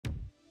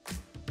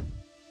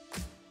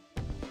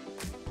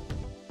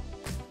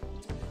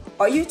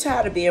Are you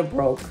tired of being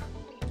broke?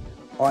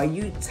 Are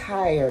you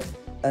tired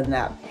of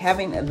not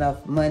having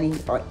enough money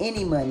or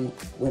any money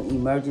when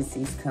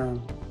emergencies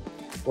come?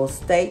 Well,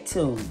 stay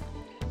tuned.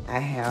 I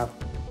have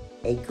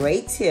a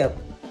great tip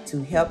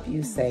to help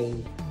you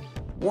save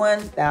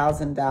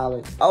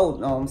 $1,000. Oh,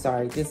 no, I'm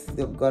sorry. This is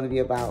going to be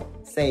about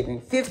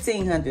saving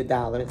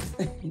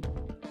 $1,500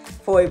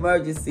 for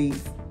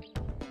emergencies.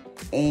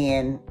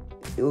 And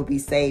it will be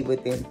saved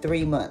within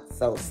 3 months.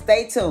 So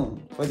stay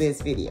tuned for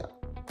this video.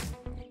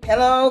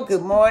 Hello,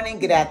 good morning,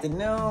 good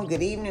afternoon,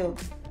 good evening,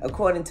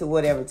 according to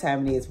whatever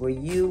time it is where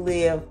you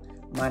live.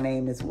 My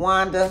name is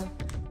Wanda.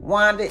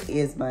 Wanda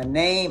is my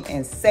name,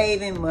 and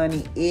saving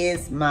money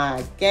is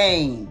my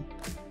game.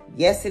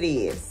 Yes, it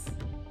is.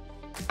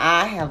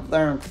 I have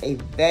learned a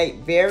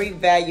very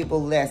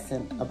valuable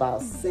lesson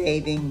about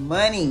saving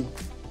money.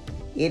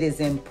 It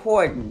is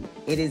important.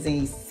 It is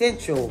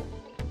essential,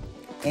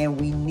 and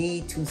we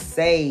need to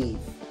save.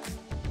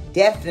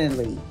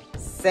 Definitely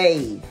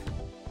save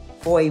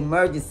for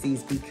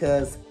emergencies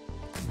because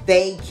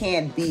they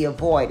can't be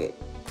avoided.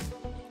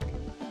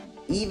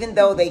 Even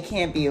though they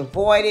can't be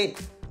avoided,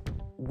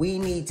 we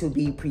need to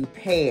be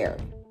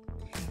prepared.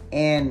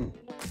 And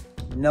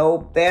no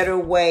better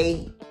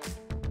way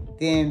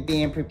than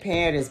being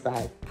prepared is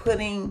by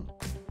putting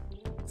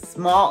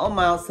small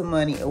amounts of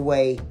money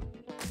away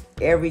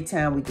every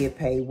time we get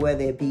paid,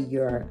 whether it be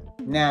your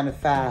 9 to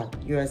 5,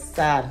 your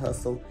side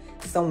hustle,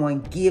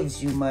 someone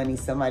gives you money,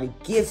 somebody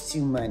gifts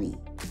you money.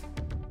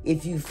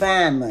 If you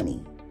find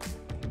money,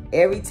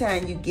 every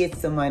time you get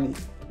some money,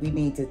 we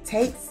need to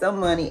take some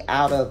money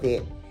out of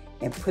it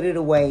and put it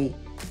away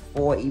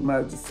for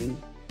emergency.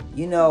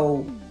 You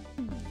know,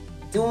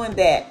 doing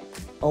that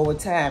over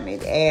time,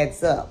 it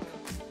adds up.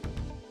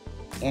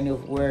 And if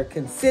we're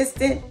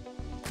consistent,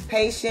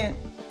 patient,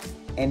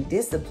 and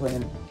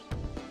disciplined,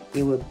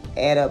 it would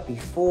add up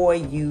before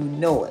you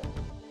know it.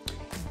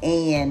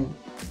 And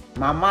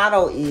my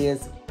motto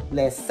is,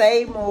 let's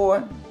save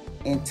more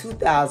in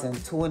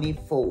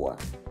 2024.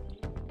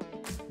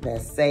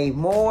 Let's save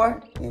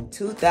more in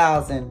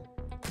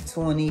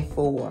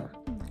 2024.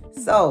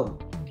 So,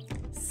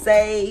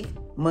 save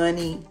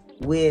money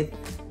with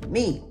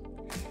me.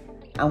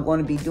 I'm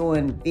going to be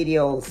doing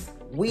videos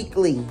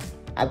weekly.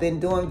 I've been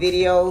doing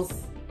videos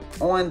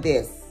on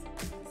this,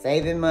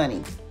 saving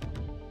money.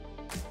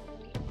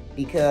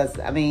 Because,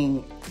 I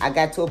mean, I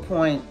got to a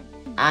point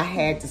I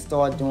had to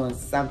start doing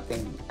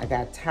something. I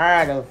got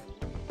tired of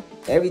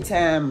every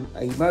time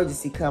an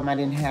emergency come, I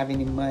didn't have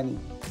any money.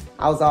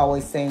 I was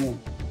always saying,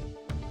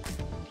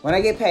 when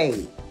I get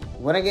paid,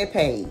 when I get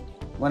paid,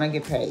 when I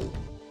get paid.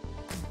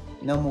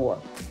 No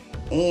more.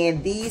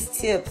 And these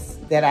tips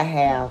that I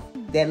have,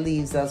 that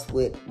leaves us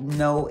with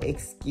no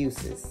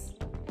excuses.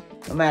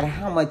 No matter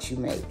how much you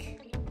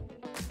make.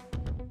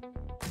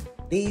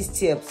 These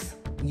tips,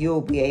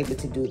 you'll be able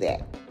to do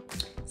that.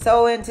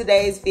 So in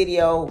today's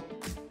video,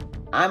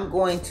 I'm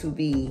going to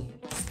be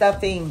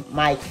stuffing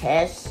my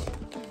cash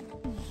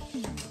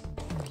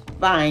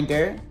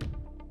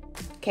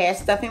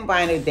stuffing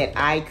binder that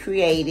I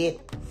created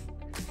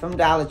from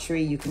Dollar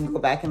Tree. You can go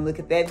back and look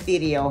at that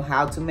video,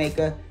 how to make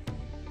a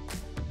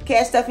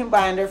cash stuffing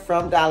binder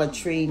from Dollar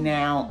Tree.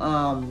 Now,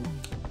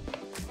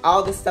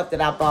 all the stuff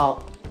that I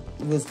bought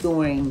was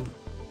during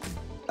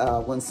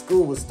when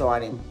school was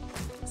starting.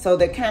 So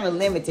they're kind of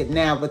limited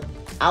now, but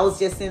I was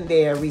just in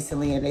there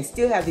recently and they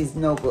still have these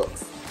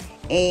notebooks.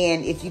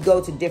 And if you go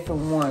to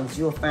different ones,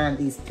 you'll find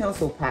these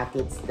pencil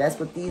pockets. That's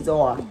what these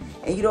are.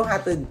 And you don't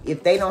have to,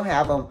 if they don't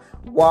have them,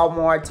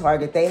 Walmart,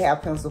 Target, they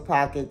have pencil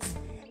pockets.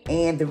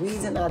 And the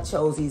reason I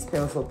chose these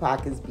pencil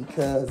pockets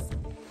because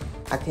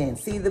I can't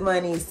see the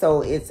money,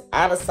 so it's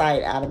out of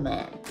sight, out of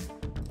mind.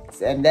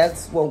 And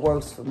that's what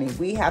works for me.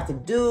 We have to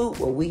do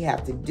what we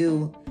have to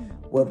do,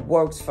 what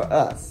works for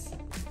us.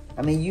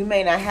 I mean, you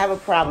may not have a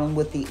problem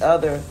with the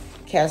other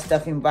cash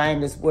stuffing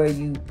binders where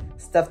you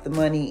stuff the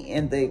money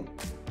in the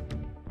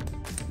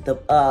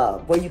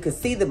where you can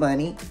see the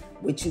money,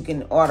 which you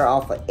can order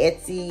off of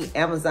Etsy,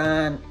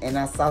 Amazon, and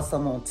I saw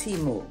some on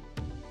Temu.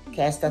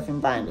 Cash stuffing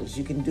binders.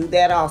 You can do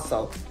that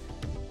also.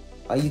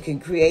 Or you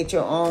can create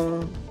your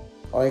own.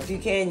 Or if you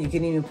can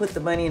even put the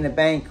money in the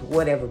bank,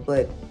 whatever,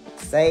 but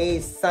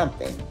save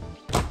something.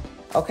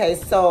 Okay,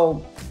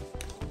 so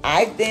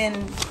I've been,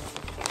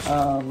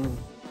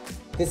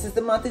 this is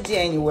the month of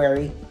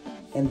January,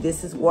 and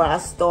this is where I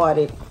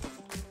started.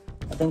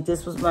 I think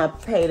this was my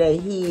payday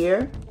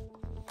here.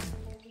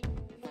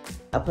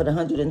 I put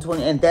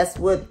 120, and that's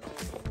what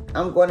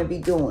I'm going to be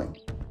doing.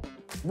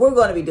 We're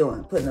going to be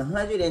doing, putting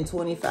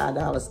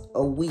 $125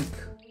 a week,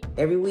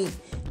 every week.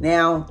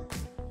 Now,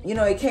 you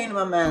know, it came to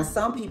my mind,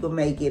 some people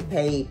may get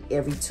paid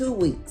every 2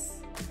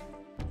 weeks.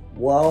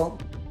 Well,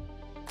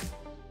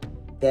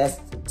 that's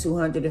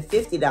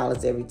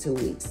 $250 every 2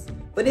 weeks.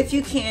 But if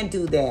you can't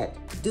do that,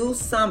 do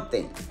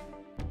something,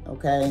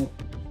 okay?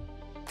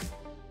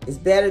 It's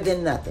better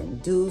than nothing.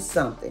 Do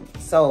something.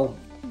 So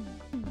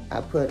I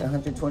put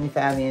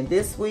 125 in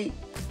this week,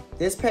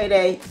 this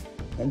payday,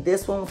 and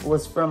this one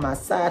was from my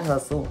side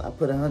hustle. I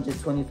put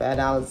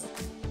 $125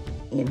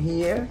 in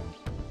here.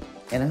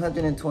 and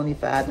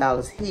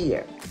 $125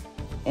 here.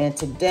 And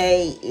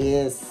today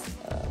is,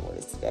 what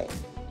is today?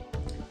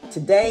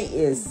 Today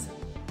is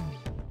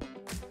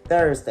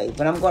Thursday,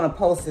 but I'm going to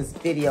post this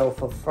video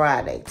for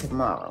Friday,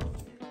 tomorrow.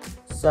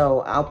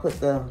 So I'll put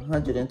the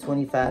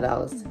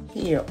 $125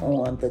 here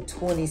on the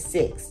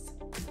 26th.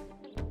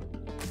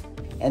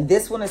 And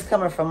this one is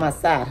coming from my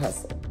side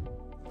hustle.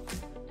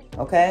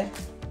 Okay?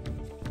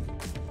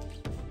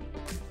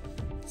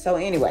 So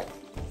anyway,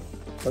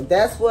 so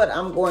that's what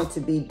I'm going to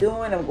be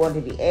doing. I'm going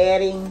to be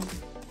adding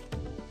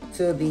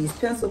to these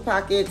pencil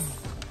pockets,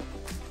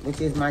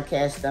 which is my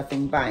cash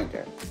stuffing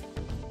binder.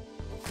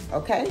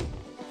 Okay?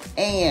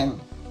 And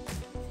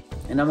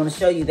I'm going to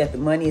show you that the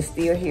money is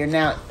still here.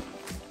 Now,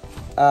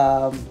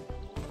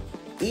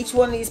 each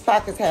one of these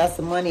pockets has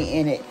some money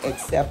in it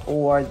except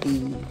for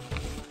the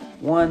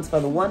ones for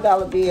the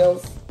 $1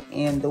 bills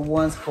and the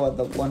ones for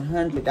the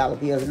 $100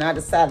 bills. And I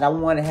decided I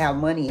want to have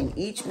money in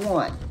each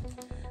one.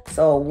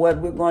 So what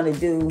we're going to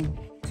do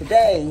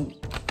today,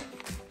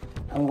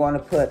 I'm going to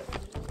put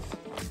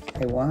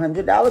a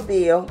 $100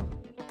 bill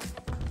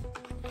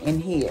in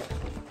here.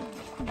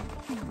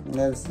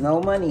 There's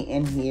no money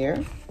in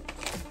here.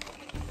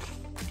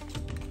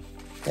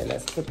 Okay,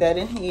 let's put that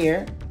in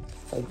here.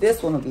 So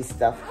this one will be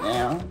stuffed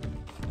now.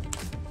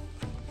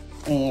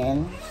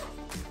 And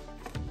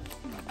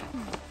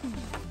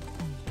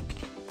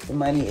the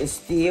money is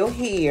still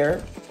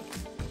here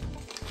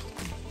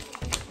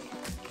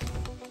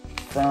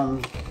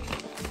from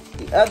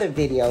the other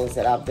videos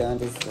that I've done.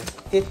 This is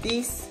the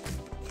 50s.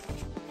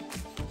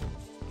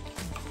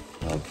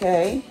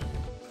 Okay.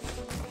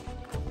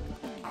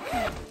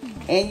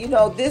 And you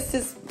know, this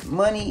is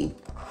money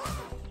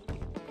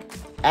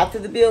after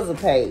the bills are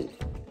paid.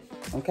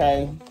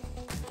 Okay.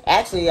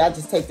 Actually, I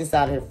just take this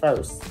out of here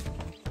first.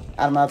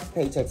 Out of my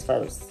paychecks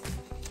first.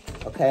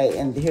 Okay.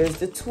 And here's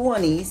the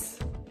 20s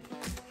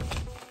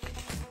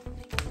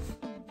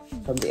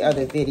from the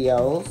other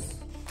videos.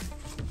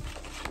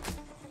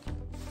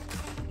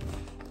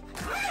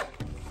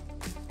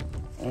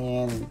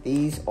 And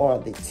these are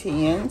the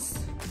 10s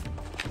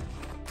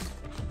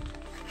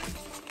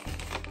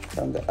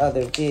from the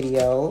other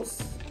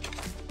videos.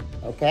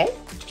 Okay?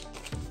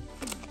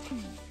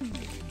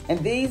 And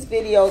these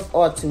videos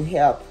are to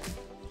help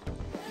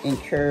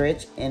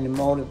encourage and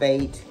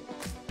motivate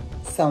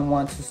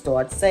someone to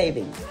start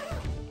saving.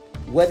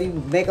 Whether you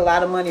make a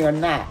lot of money or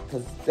not.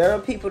 Because there are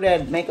people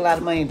that make a lot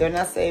of money, they're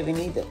not saving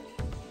either.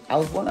 I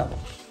was one of them.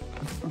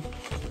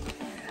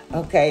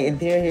 Okay, and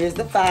here's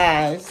the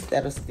 5s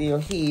that are still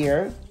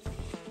here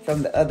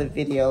from the other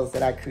videos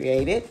that I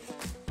created.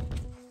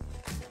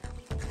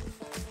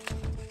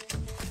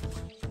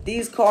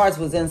 These cards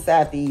was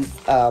inside these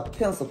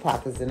pencil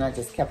pockets, and I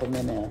just kept them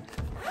in there.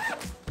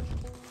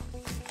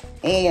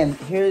 And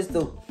here's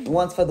the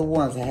ones for the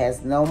ones that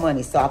has no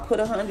money. So I put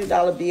a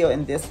 $100 bill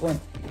in this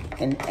one,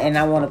 and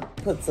I want to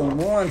put some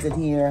ones in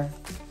here.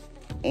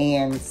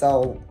 And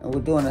so we're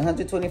doing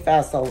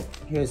 125. So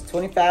here's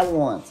 25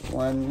 ones.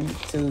 1,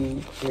 2,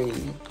 3,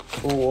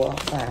 4,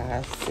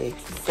 5,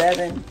 6,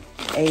 7,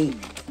 8,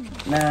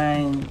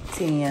 9,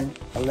 10,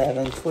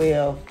 11,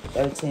 12,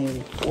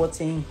 13,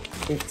 14,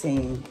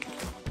 15,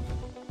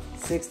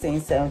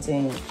 16,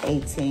 17,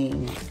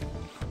 18,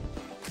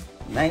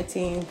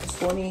 19,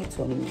 20,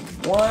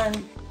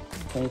 21,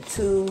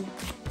 22,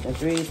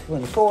 23,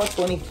 24,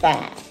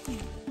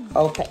 25.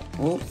 Okay.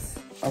 Oops.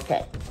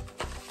 Okay.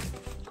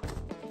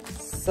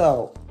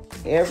 So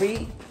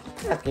every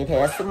pocket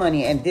has some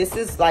money, and this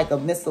is like a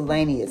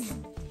miscellaneous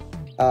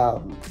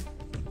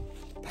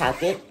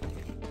pocket.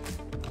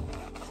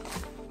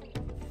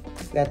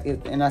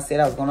 And I said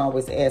I was going to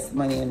always add some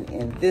money,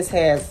 and this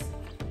has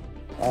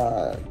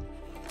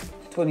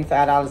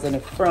 $25 in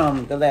it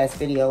from the last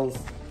videos.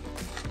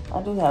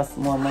 I do have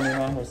some more money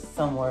around here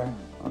somewhere.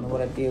 I don't know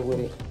what I did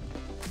with it.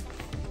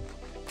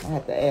 I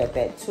have to add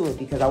that to it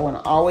because I want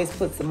to always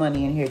put some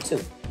money in here too.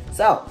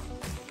 So,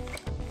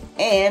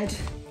 and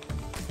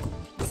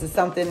this is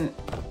something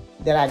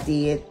that I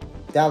did.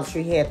 Dollar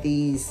Tree had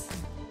these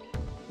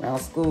around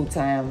school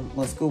time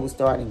when school was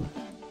starting.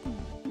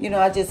 You know,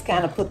 I just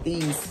kind of put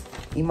these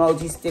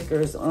emoji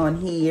stickers on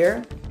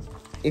here.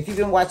 If you've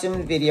been watching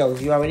the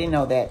videos, you already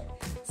know that.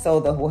 So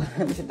the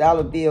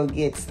 $100 bill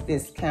gets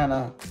this kind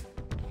of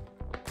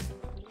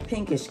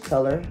pinkish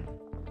color,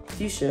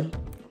 fuchsia.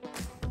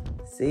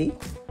 See?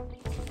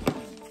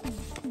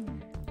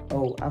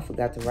 Oh, I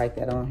forgot to write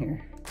that on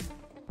here.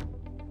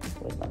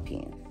 Where's my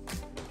pen?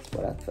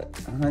 What I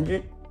put,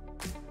 100.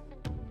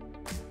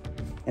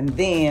 And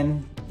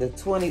then the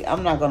 20,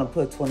 I'm not gonna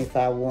put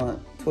 25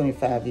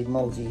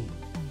 emoji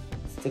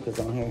stickers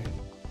on here.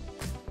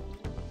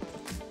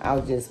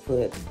 I'll just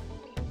put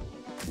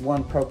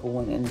one purple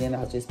one, and then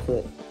I'll just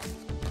put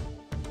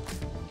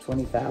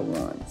 25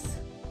 ones.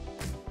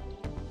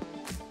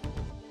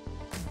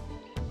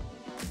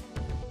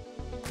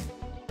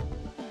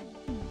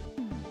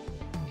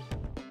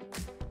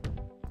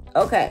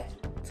 Okay,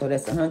 so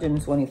that's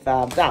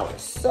 $125.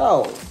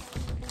 So,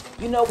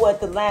 you know what?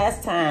 The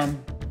last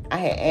time I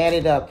had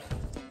added up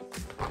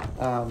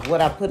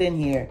what I put in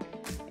here,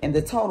 And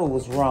the total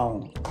was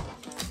wrong.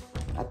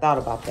 I thought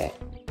about that.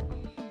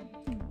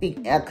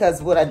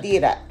 Because what I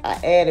did, I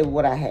added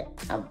what I had.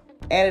 I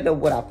added up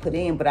what I put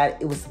in,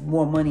 but it was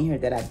more money here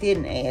that I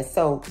didn't add.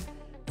 So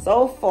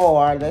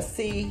far, let's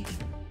see.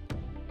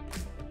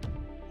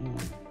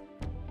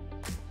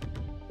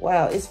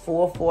 Wow, it's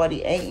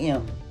 4:40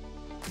 a.m.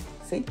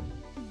 See?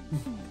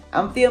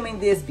 I'm filming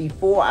this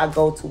before I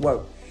go to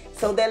work.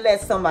 So that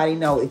lets somebody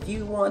know, if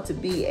you want to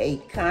be a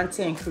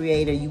content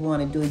creator, you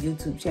want to do a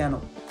YouTube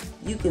channel,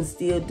 you can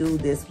still do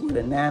this with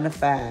a 9 to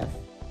 5.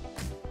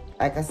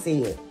 Like I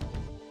said,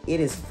 it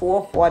is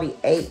 4:40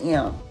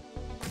 a.m.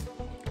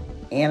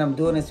 and I'm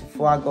doing this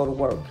before I go to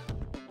work.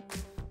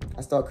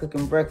 I start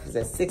cooking breakfast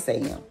at 6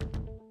 a.m.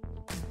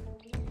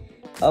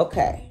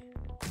 Okay.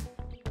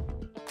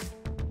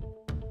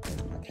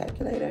 There's my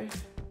calculator.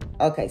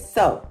 Okay,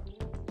 so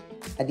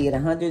I did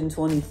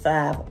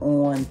 125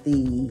 on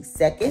the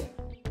 2nd.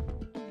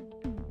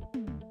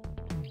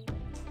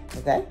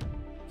 Okay.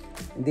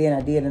 And then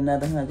I did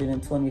another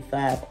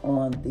 125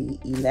 on the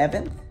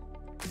 11th.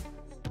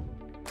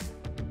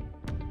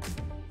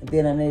 And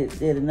then I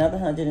did another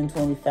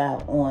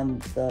 125 on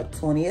the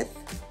 20th.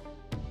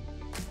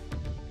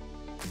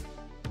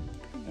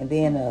 And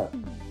then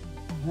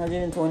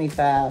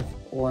 125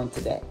 on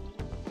today.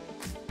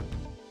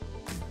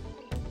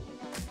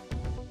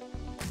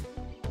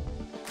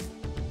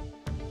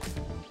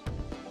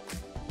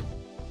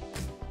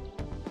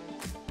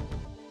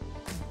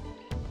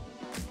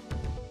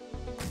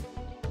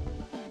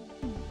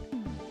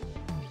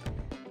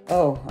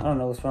 Oh, I don't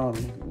know what's wrong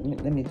with me.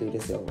 Let me do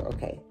this over.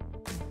 Okay.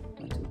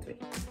 1, 2, 3.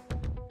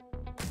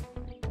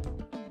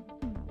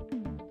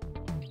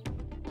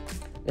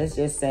 Let's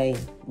just say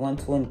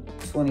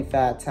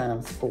 125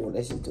 times 4.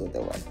 Let's just do it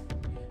that way.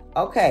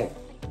 Okay.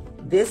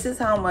 This is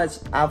how much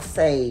I've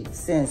saved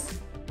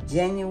since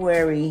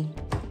January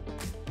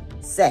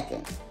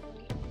 2nd.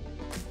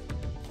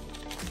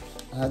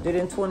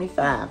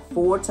 125,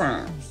 4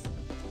 times.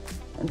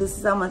 And this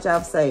is how much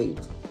I've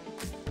saved.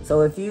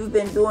 So if you've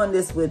been doing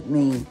this with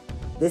me,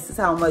 this is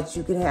how much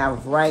you can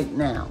have right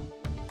now.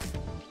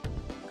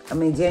 I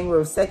mean,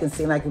 January 2nd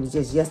seemed like it was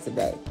just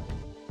yesterday.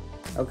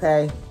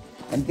 Okay?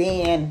 And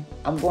then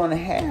I'm going to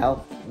have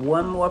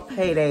one more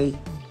payday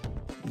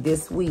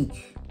this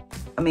week.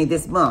 I mean,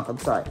 this month, I'm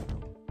sorry.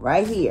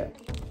 Right here.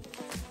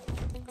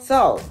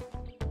 So,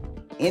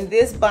 in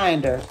this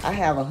binder, I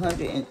have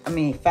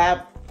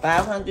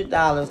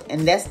 $500,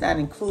 and that's not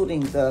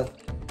including the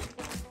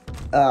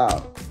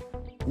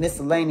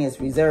miscellaneous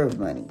reserve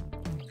money.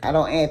 I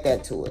don't add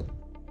that to it.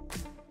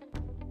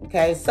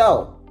 Okay,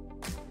 so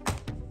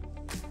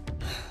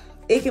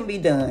it can be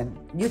done.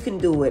 You can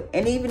do it.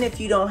 And even if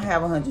you don't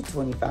have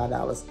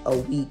 $125 a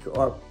week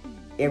or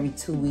every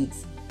 2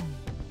 weeks,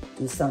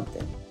 do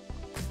something.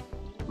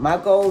 My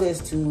goal is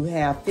to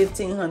have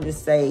 $1,500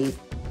 saved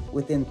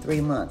within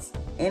 3 months.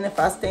 And if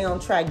I stay on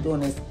track doing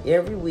this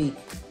every week,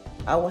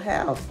 I will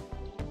have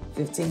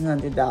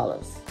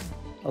 $1,500.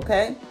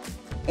 Okay?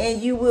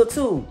 And you will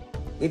too,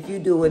 if you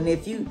do it. And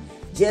if you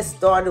just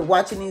started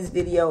watching these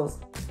videos,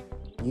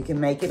 you can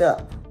make it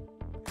up.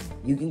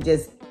 You can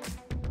just,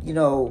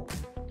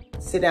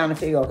 sit down and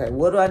figure, okay,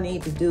 what do I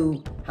need to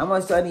do? How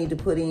much do I need to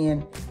put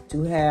in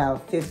to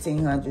have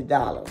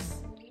 $1,500?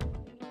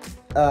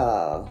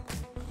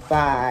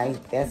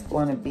 That's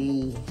going to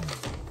be,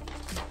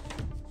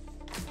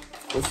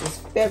 this is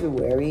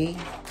February,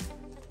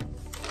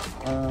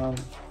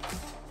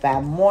 by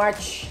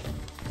March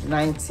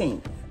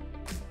 19th.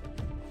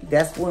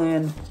 That's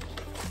when,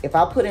 if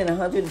I put in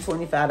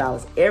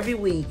 $125 every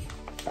week,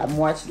 by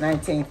March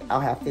 19th, I'll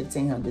have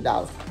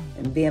 $1,500.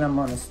 And then I'm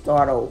going to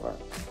start over.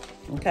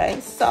 Okay?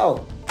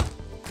 So,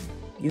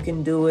 you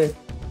can do it.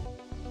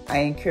 I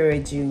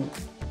encourage you.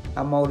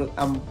 I'm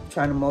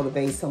trying to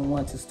motivate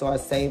someone to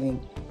start saving.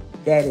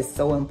 That is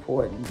so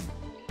important.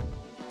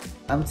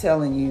 I'm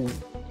telling you,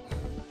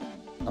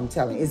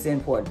 it's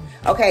important.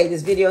 Okay,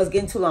 this video is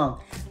getting too long.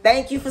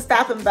 Thank you for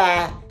stopping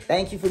by.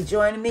 Thank you for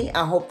joining me.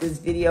 I hope this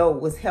video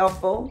was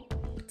helpful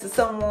to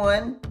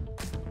someone.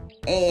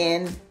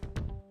 And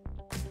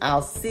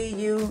I'll see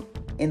you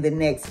in the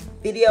next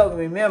video.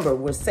 Remember,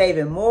 we're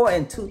saving more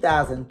in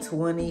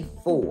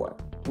 2024.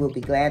 We'll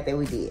be glad that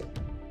we did.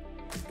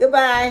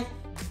 Goodbye.